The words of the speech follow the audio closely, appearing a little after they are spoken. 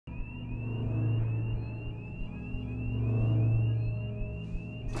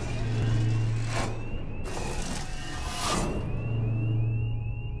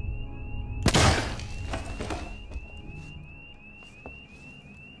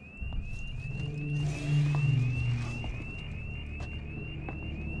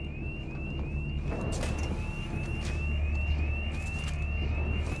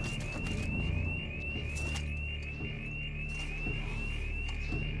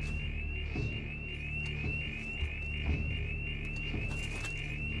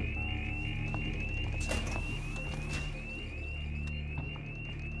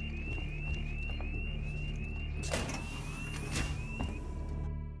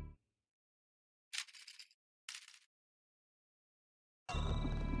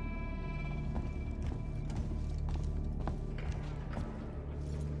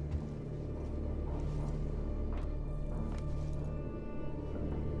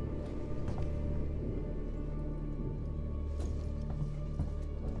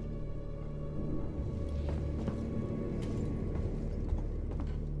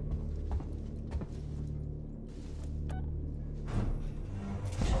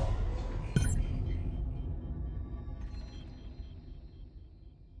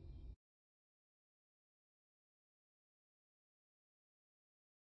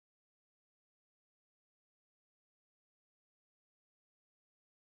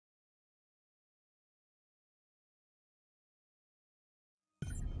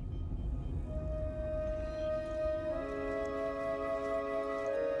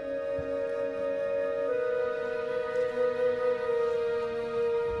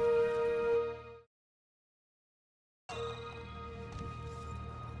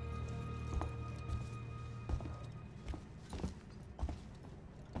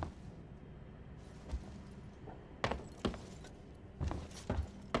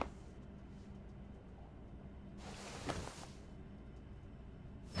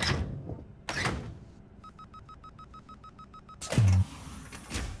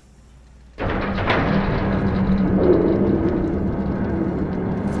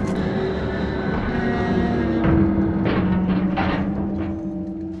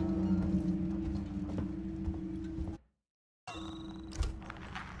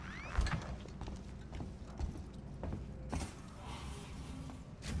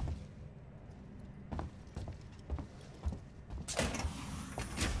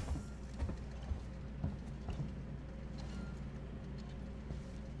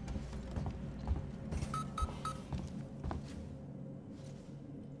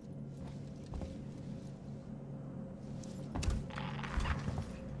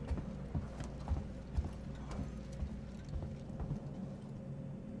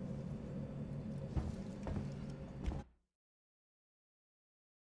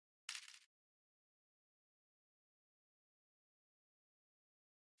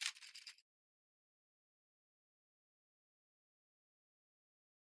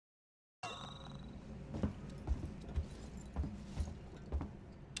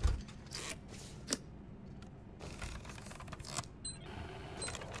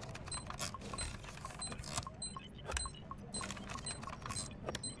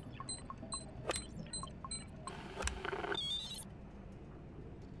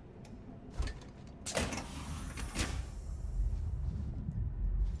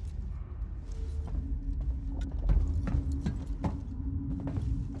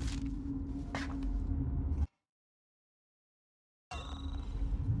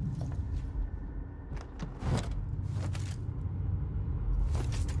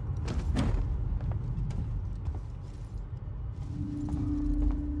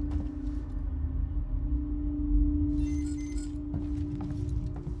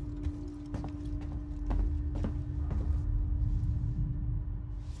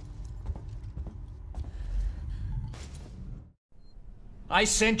I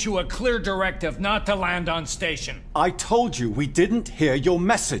sent you a clear directive not to land on station. I told you we didn't hear your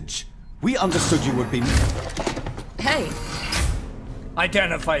message. We understood you would be... Hey!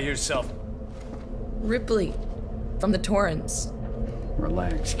 Identify yourself. Ripley, from the Torrens.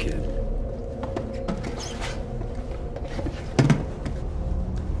 Relax, kid.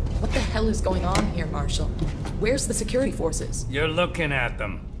 What the hell is going on here, Marshal? Where's the security forces? You're looking at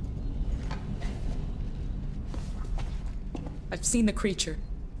them. I've seen the creature.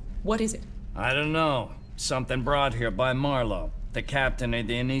 What is it? I don't know. Something brought here by Marlowe, the captain of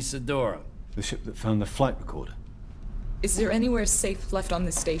the Anisadora. The ship that found the flight recorder. Is there anywhere safe left on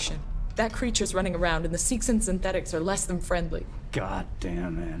this station? That creature's running around, and the Seeks and synthetics are less than friendly.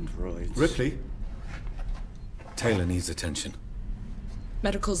 Goddamn androids. Ripley? Taylor needs attention.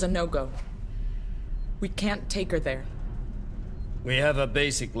 Medical's a no-go. We can't take her there. We have a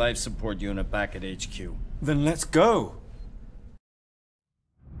basic life support unit back at HQ. Then let's go.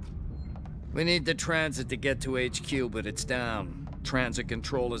 We need the transit to get to HQ, but it's down. Transit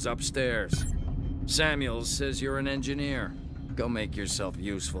control is upstairs. Samuels says you're an engineer. Go make yourself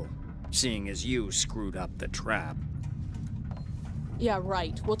useful, seeing as you screwed up the trap. Yeah,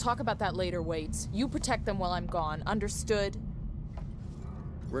 right. We'll talk about that later, Waits. You protect them while I'm gone. Understood?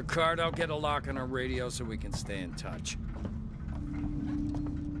 Ricardo, get a lock on our radio so we can stay in touch.